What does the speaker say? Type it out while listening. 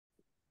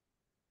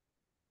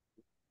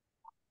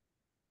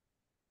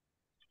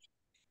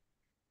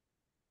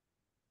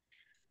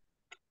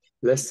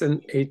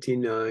Lesson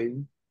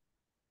 89.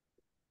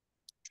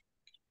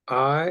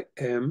 I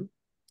am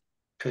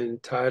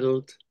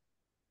entitled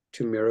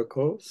to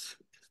miracles,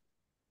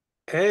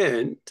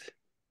 and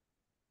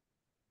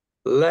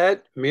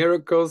let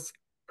miracles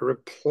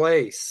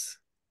replace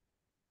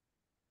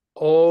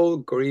all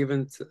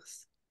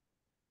grievances.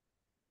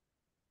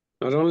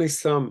 Not only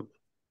some,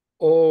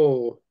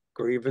 all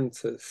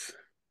grievances.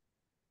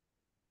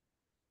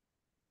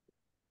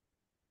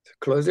 So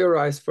close your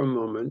eyes for a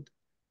moment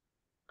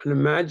and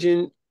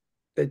imagine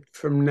that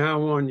from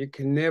now on you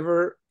can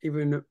never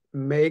even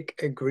make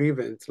a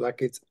grievance,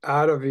 like it's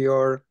out of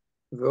your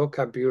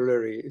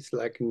vocabulary. It's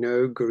like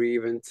no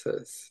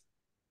grievances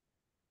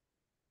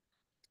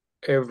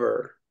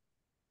ever.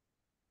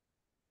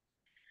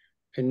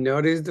 And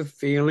notice the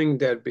feeling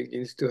that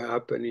begins to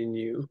happen in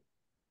you.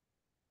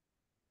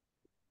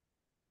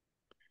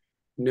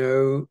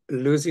 No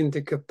losing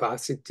the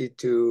capacity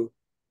to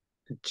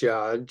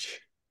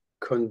judge,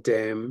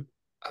 condemn,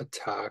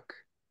 attack.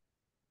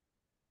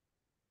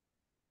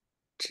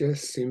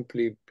 Just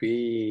simply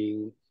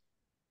being,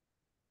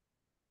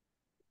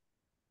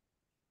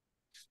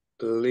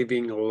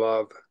 living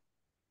love.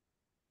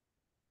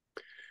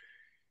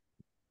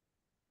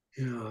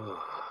 Yeah.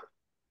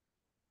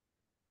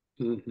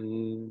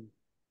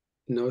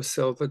 No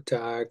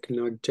self-attack,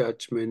 no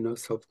judgment, no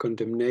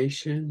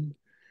self-condemnation,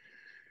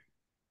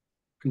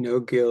 no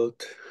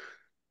guilt,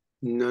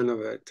 none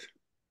of it.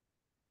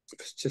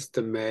 It's just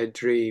a mad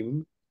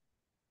dream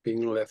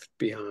being left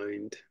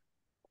behind.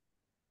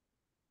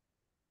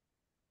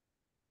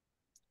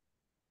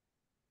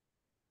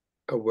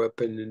 A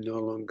weapon no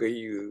longer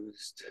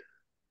used.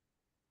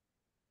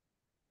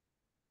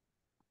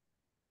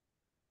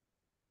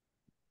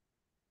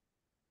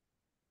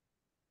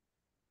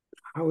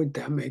 How would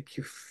that make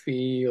you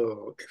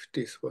feel if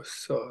this was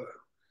so?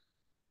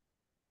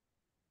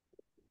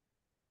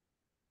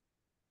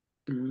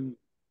 Mm.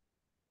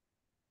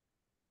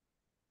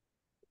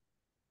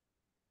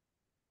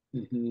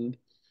 Mm-hmm.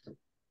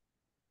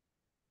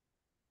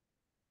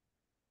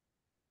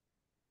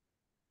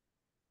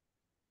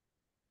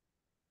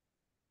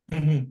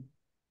 Mhm.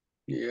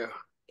 Yeah.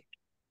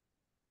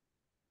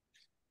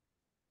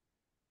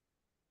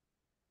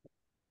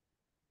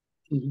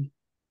 Mm-hmm.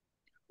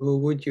 Who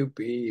would you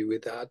be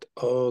without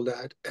all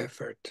that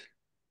effort?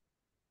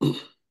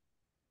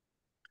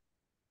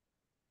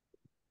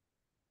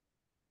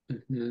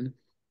 Mm-hmm.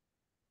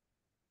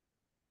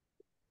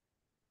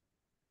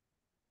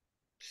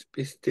 Just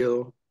be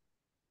still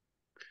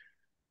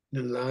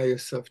and allow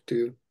yourself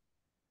to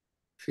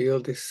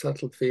feel this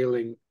subtle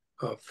feeling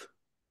of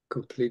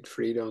complete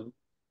freedom.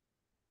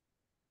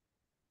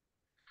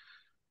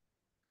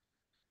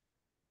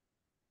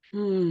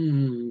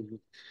 Hmm.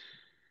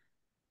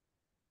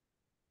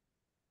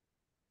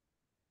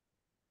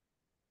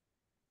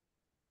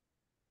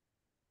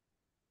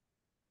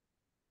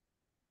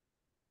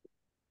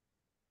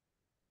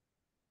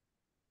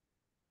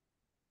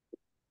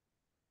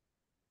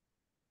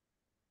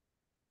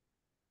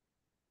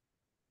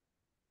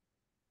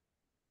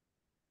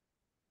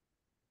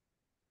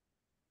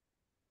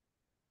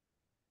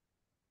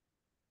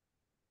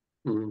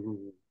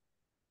 Hmm.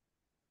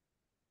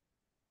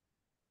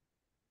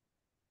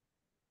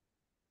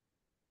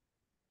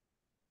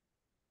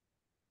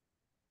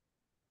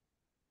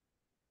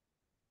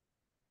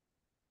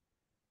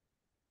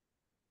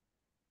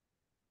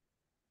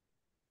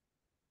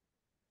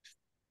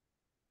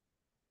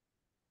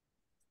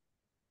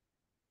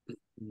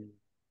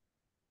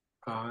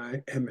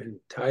 I am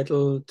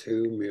entitled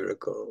to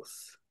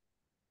miracles.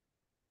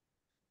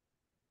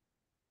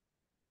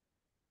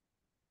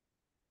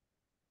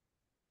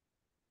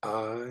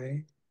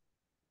 I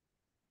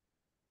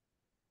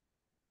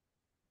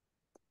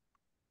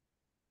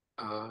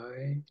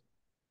I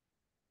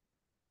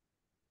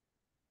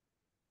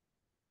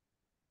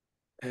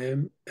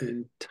am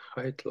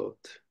entitled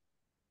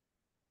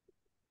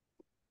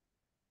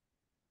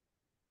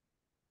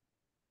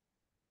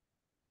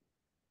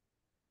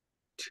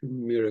to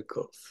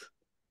miracles.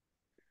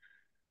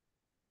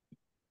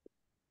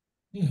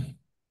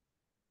 Hmm.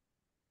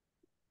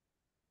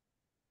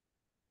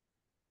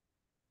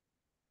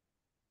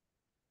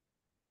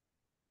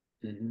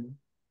 Mhm.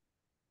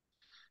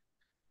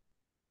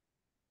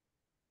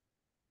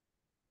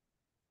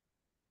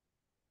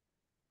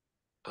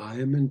 I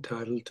am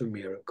entitled to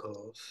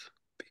miracles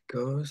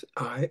because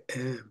I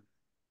am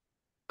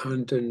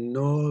under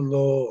no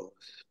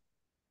laws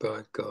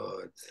but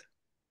God's.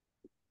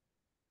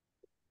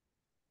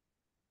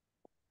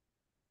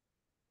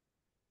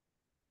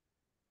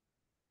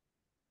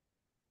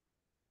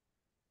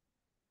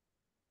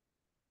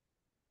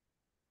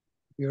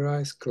 Your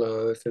eyes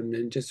closed and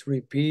then just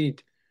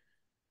repeat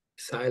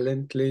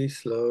silently,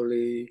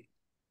 slowly,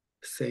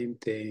 same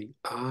thing.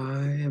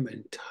 I am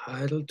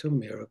entitled to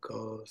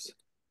miracles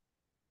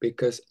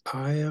because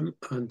I am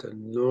under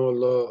no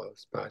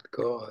laws but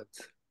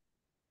God's.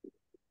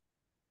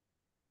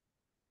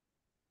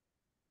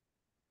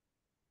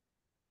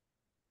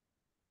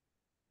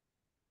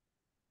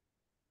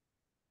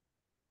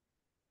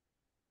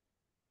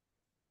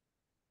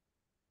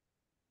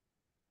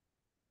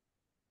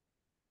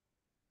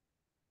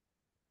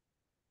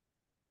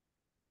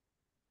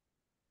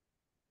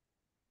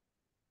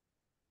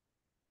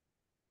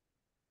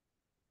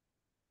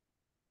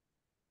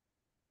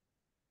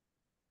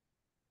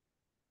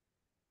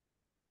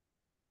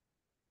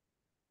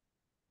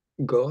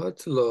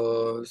 God's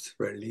laws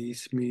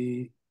release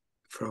me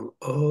from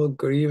all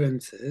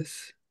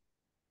grievances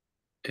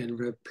and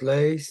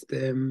replace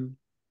them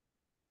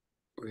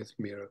with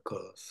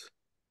miracles.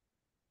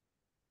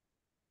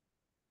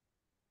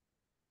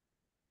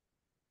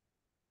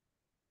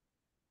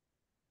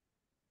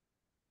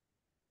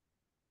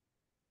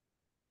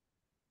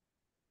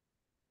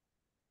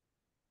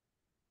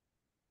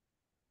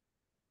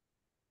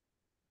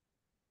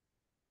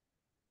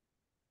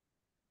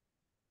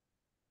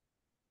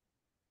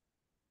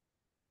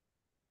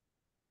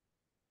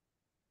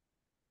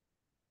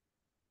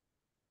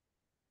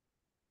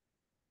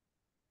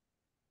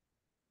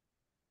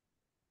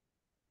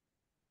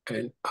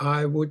 And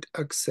I would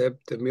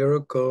accept the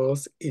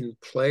miracles in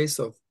place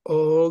of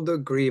all the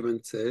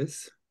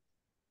grievances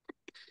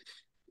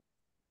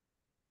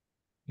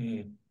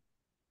mm,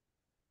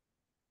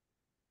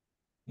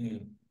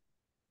 mm,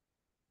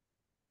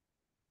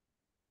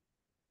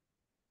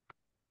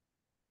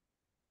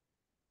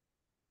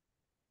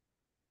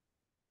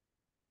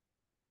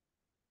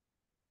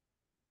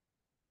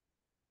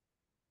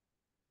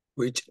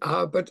 which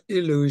are but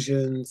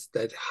illusions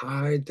that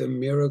hide the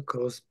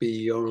miracles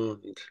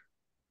beyond.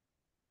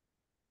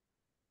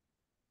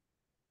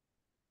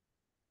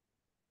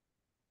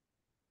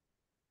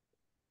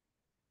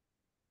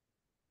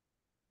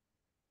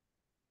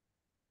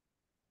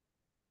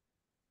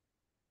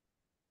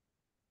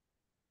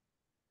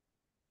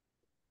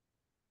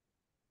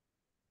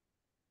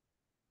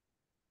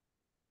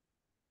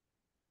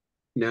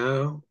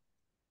 Now,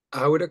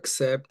 I would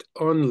accept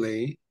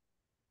only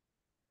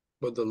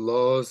what the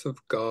laws of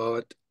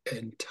God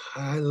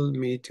entitle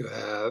me to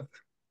have,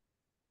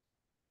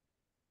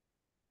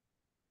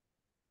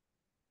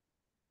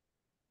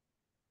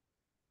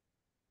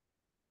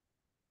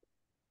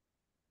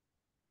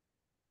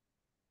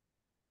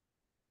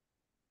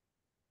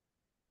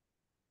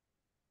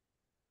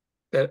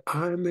 that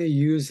I may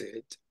use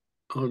it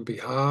on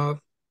behalf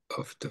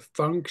of the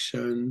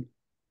function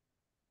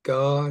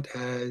God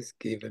has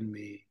given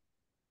me,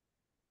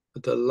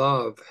 the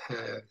love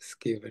has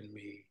given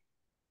me.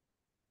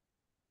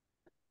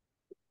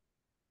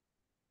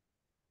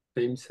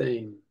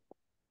 Same.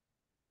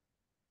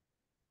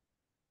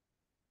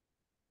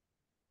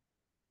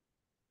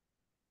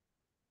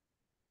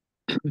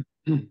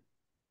 And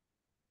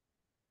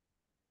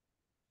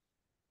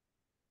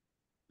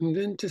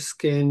then to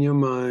scan your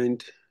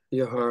mind,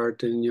 your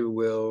heart, and your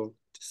will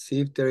to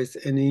see if there is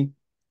anything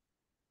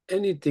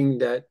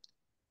that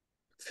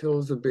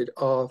feels a bit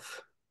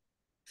off.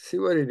 See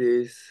what it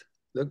is.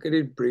 Look at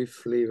it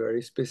briefly,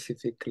 very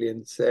specifically,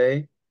 and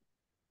say,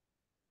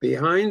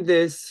 behind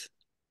this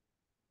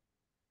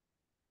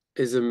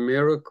is a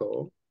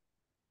miracle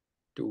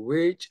to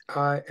which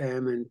I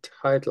am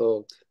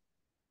entitled.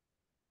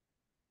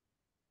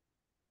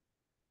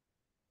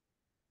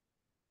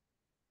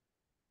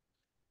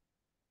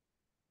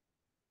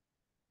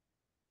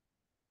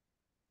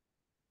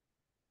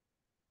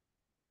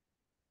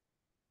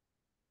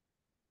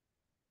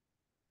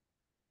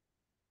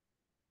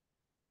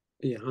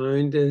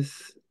 Behind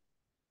this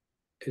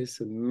is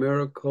a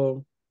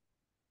miracle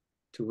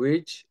to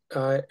which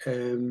I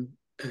am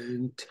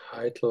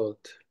entitled.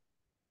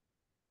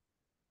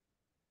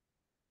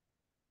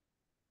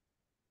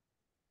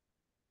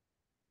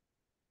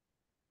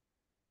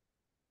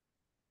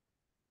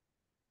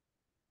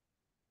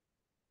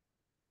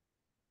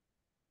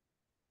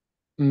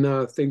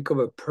 Now think of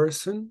a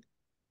person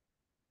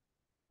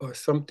or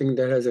something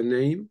that has a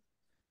name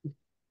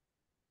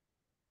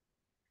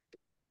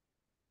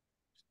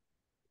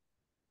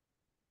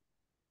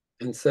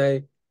and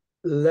say,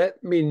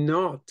 let me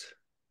not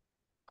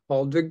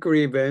hold a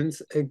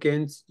grievance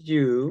against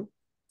you,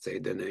 say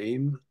the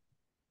name,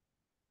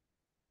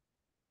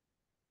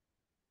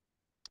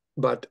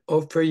 but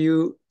offer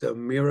you the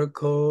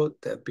miracle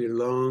that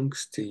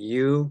belongs to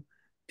you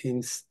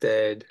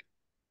instead.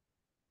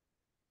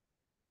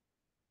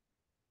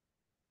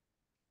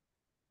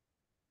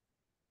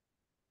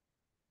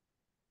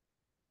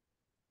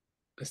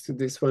 Let's do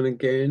this one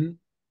again.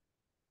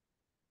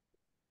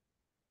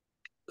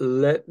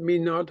 Let me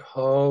not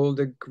hold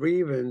a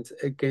grievance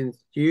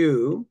against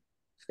you,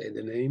 say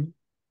the name,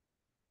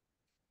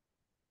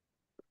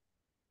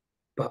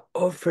 but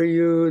offer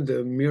you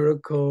the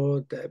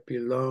miracle that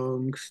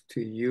belongs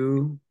to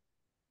you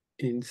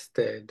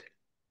instead.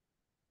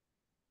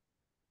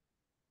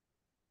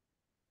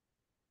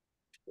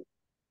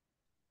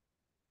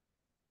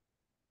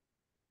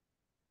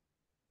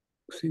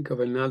 Think of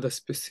another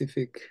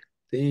specific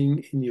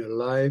thing in your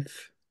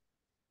life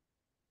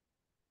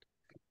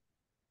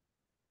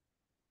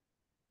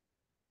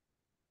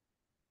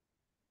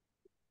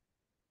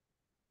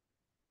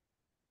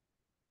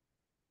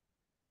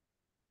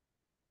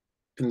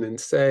and then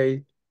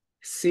say,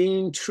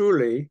 seeing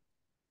truly,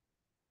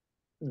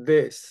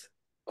 this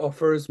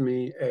offers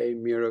me a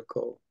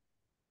miracle.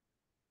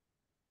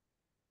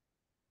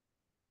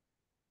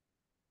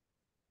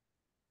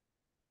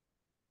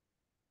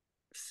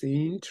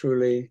 Seeing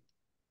truly,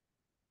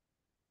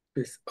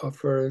 this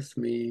offers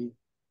me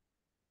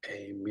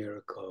a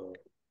miracle.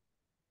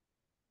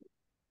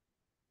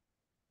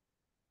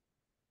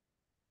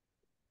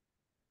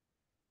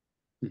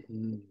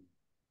 Mhm.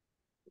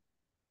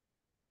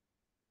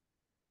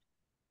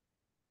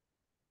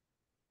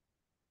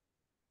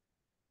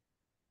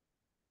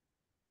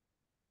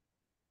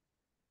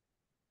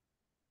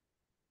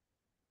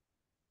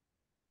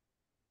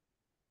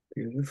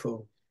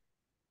 Beautiful.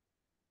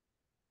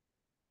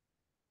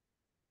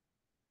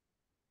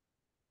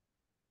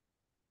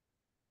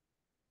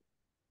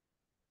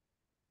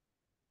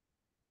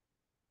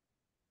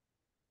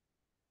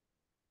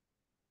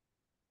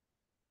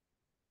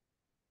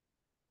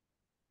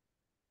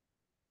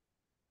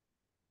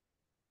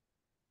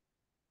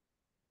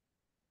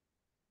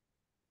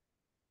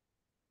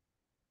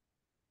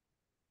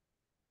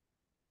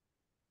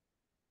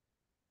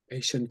 Hey,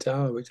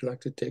 Chantal, would you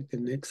like to take the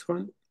next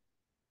one?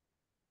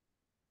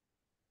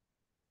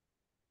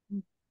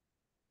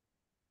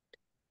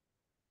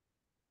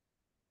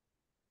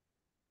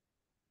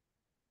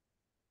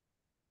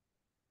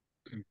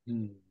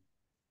 Mhm.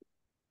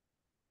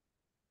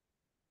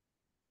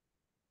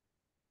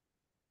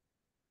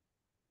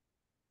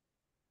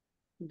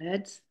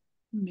 Let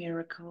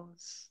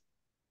miracles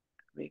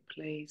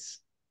replace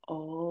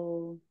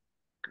all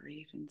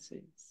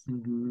grievances.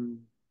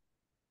 Mhm.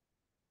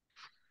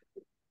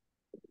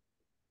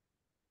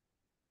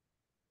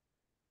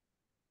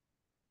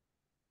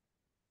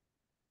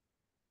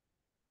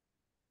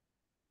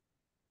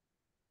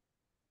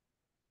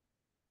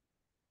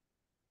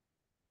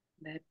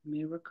 Let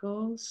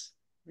miracles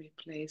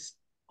replace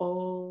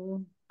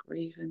all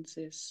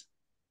grievances.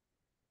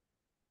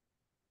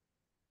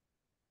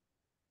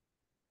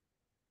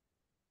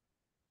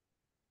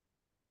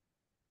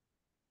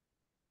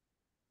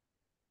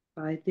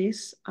 By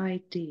this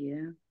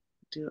idea,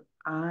 do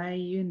I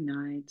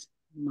unite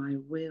my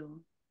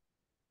will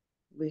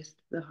with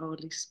the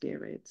Holy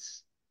Spirit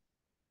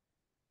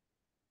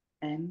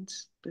and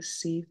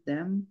perceive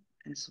them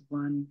as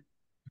one.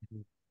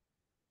 Mhm.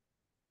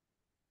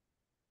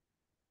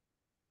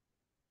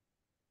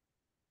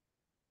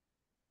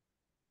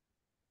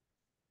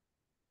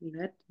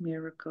 Let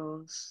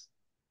miracles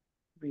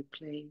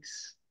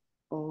replace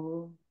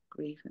all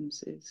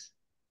grievances.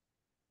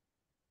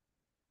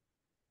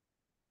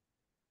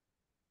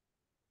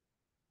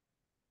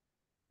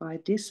 By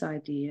this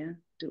idea,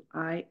 do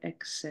I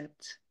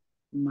accept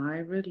my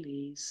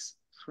release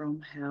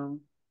from hell.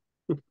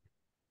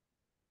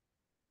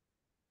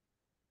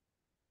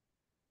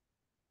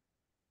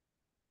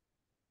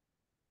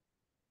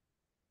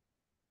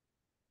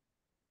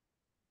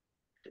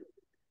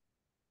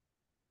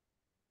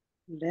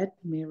 Let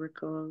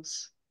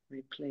miracles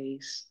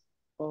replace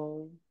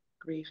all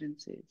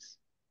grievances.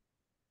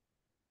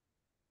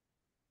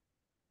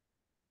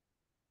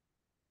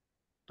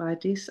 By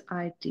this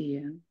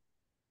idea,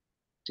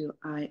 do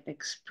I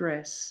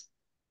express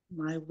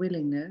my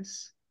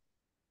willingness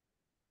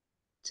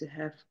to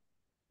have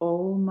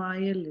all my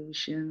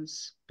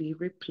illusions be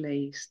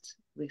replaced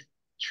with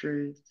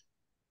truth,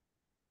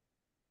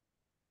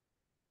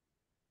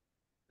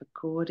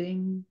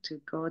 according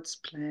to God's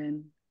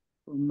plan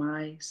for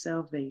my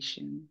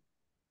salvation.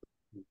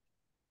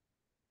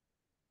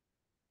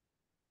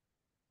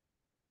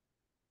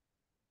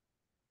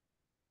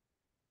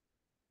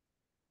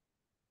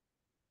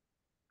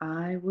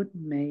 I would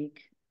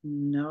make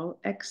no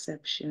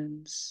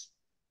exceptions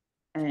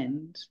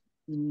and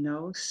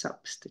no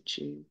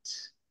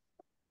substitutes.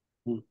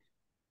 Mhm.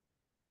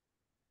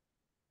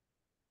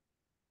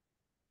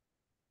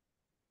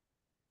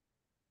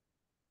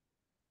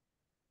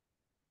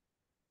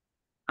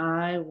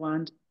 I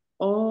want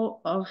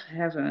all of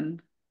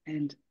heaven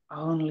and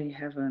only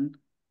heaven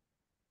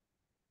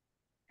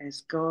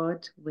as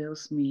God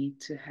wills me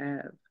to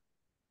have.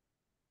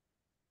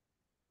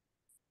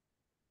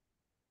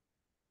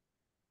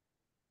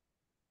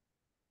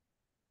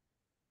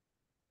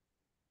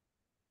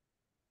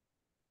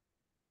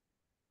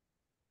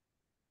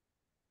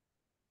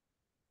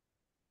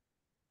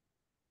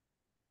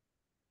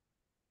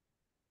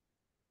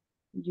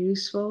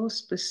 Useful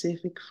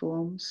specific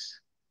forms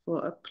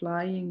for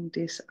applying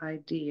this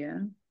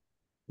idea.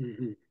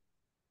 Mhm.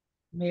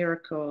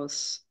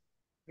 Miracles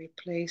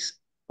replace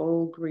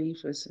all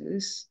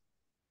grievances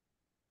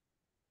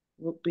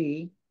would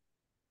be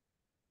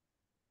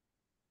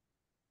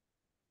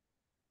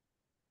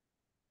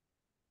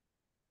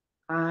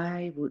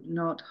I would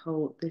not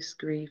hold this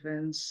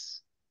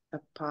grievance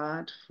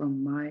apart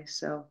from my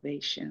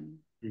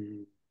salvation.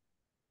 Mhm.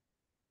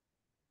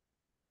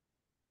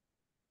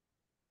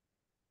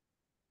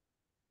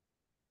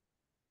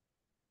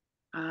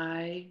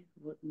 I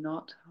would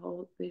not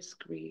hold this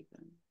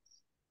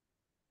grievance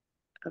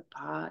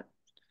apart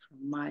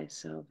from my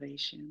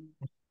salvation.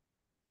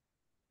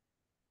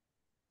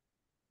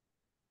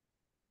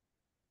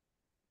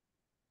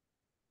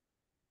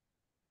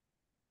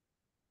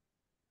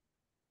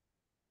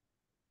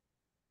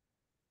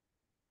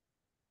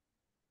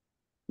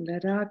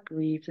 Let our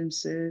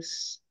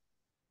grievances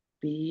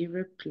be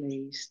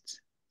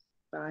replaced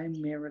by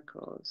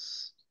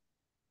miracles.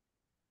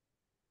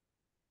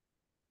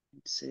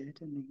 And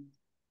certainly,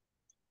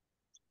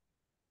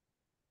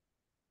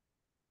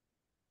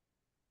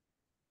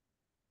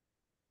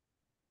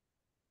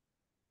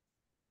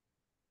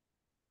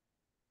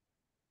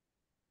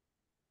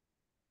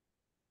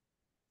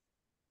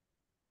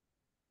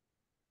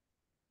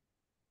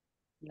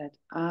 Let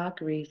our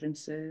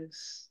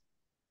grievances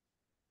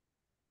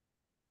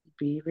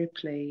be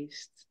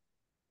replaced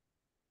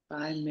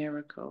by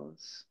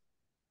miracles.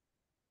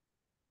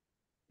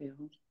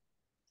 Feel.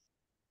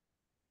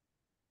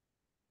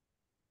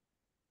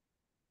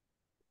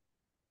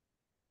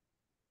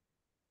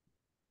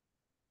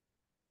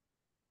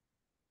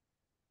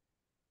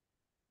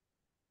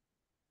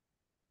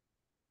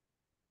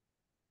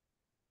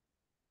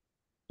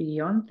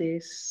 Beyond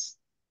this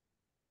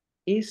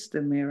is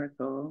the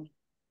miracle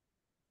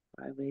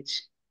by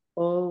which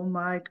all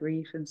my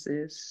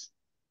grievances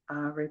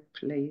are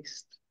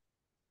replaced.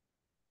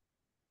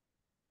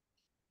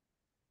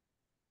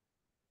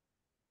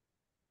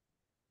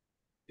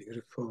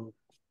 Beautiful.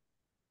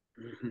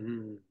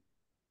 Mm-hmm.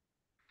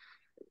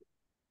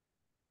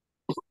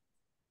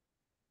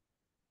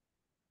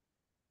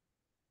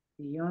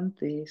 Beyond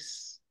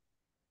this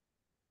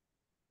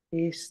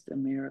is the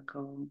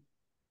miracle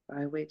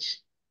by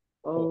which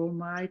all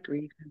my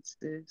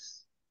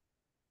grievances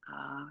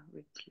are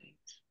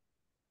replaced.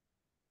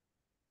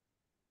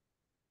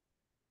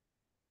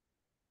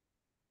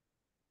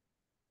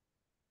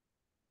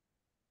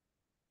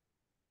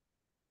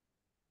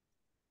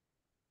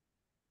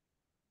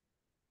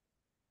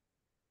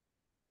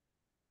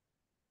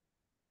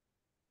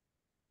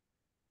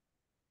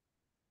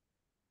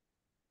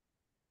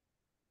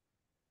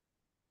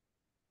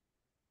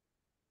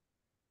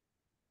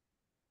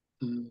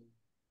 Mm.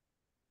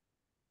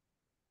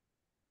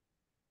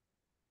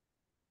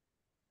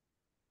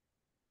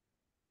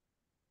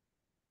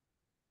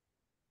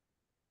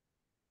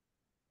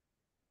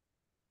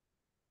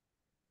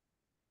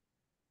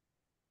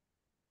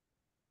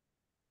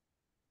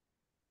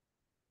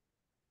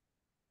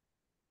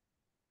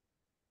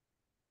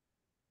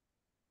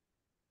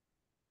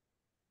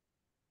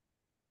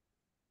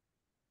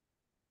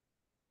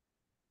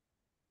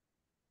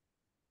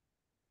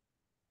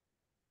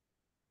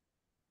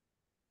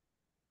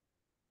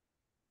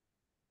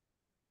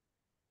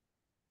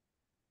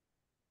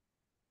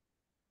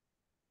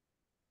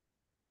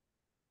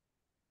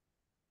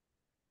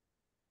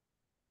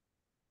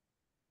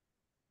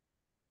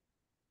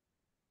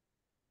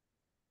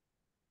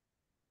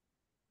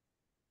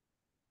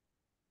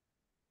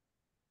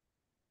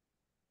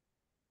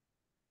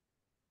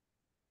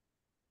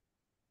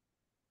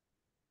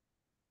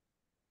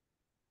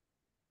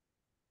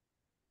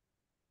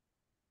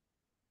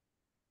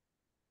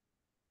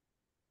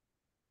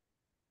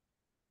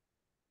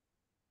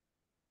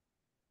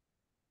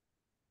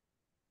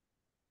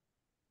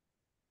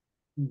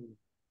 Mm.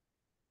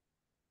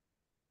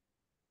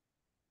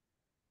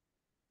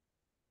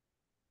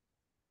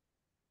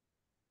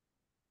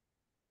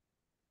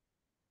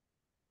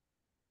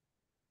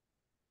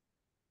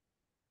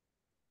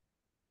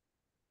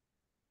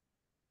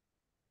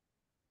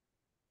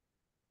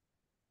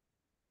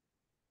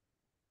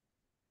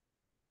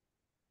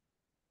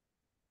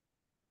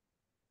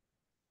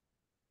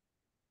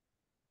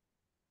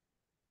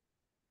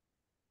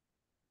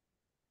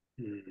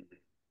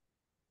 Mm.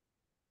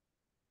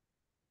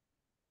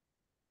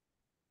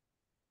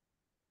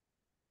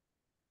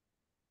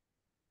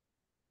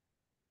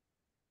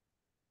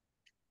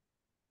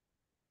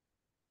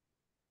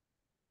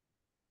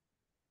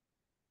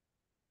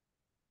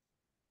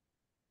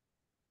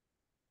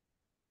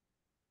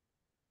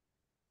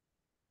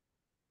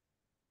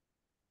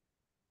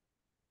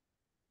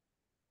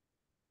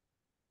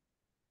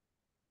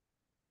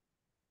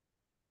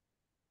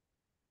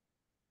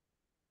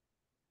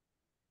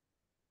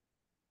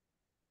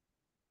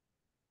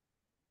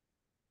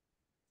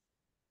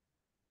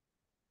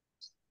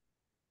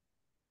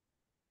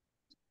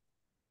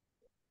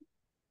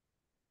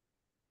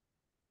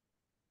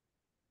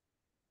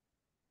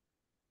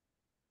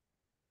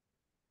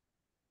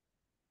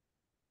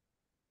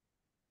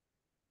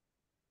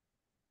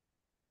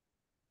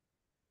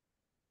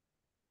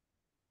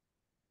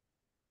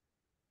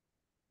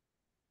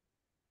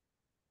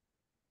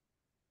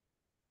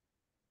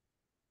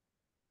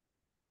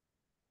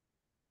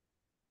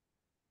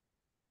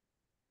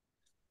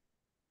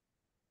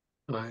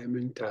 I am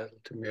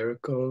entitled to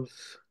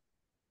miracles,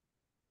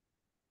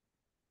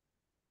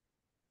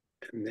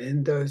 and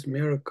then those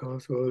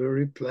miracles will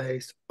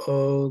replace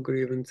all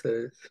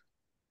grievances.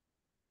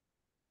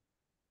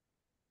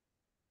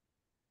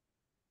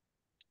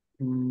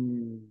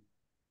 Mm.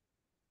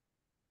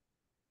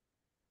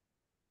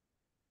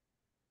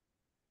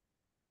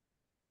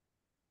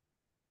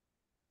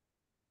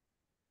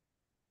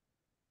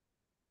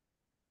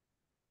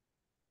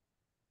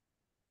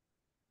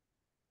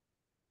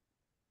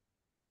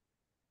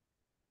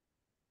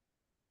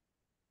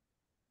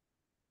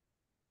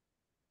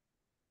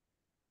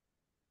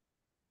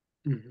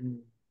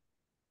 Mm-hmm.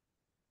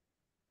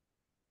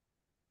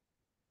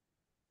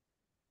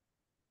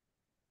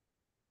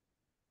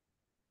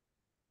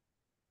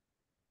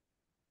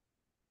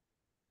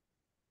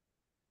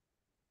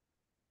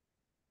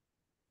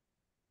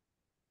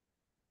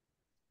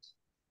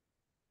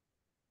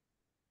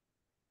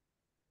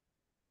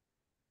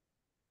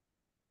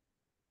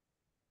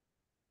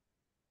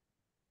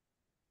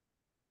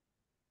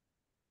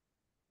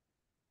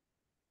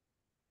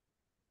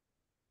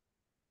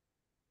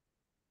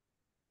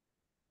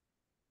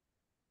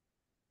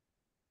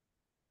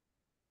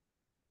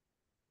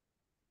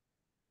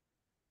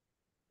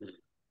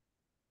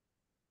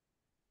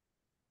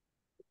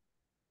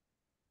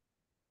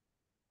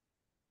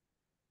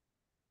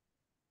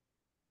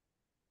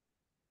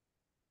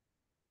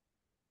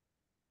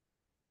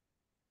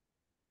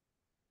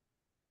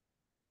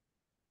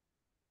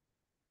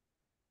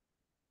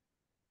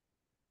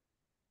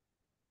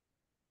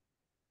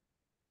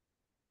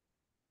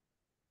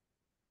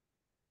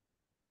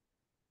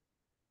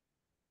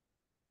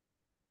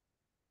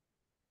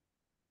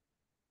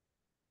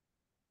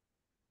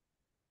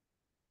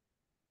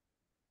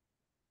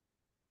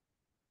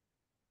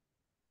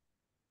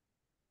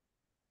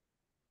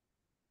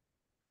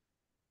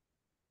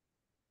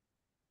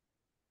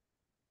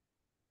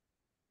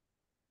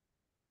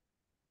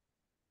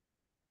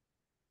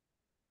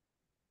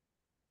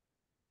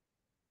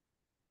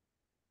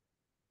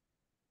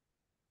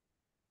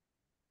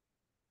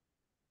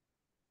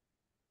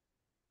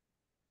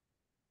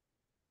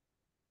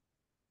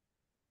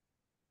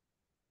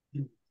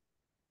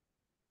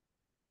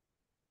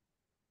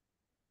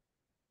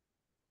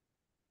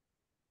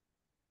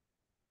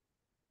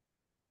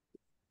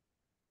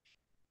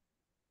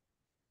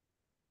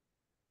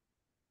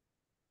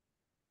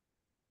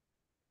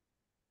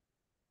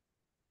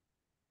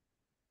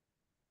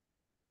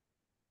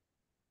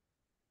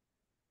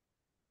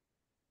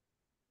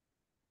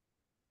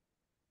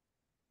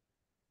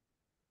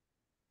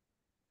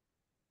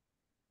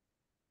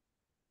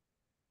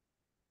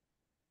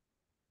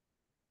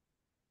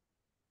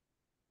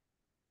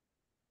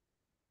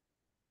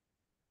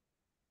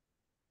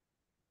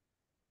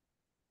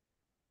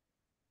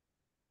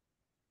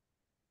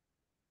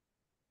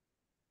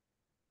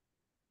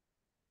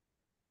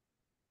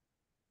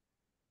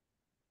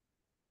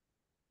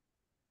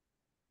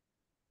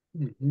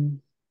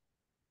 Thank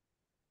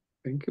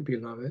you,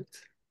 beloved.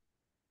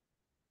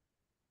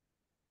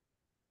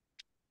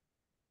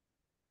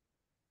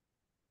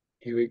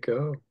 Here we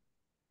go.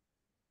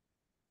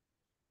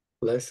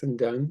 Lesson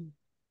done.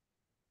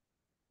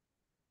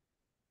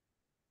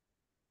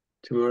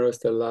 Tomorrow's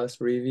the last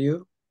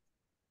review.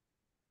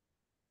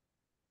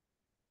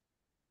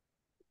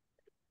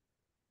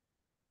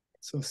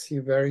 So see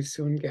you very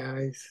soon,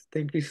 guys.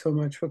 Thank you so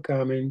much for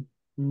coming.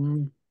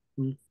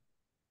 Thank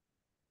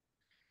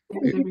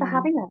you for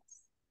having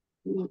us.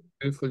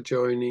 Beautiful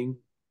joining.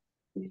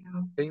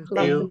 Thank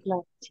Lots you. of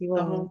love to you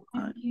all.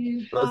 Thank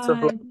you. Lots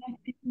of love.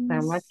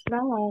 So much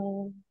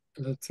love.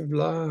 Lots of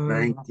love.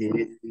 Thank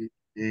you.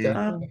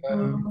 Ciao.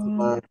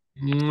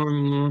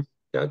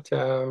 Ciao,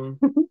 ciao.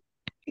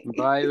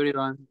 Bye,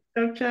 everyone.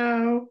 Ciao,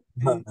 ciao.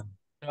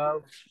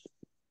 Ciao.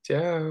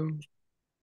 Ciao.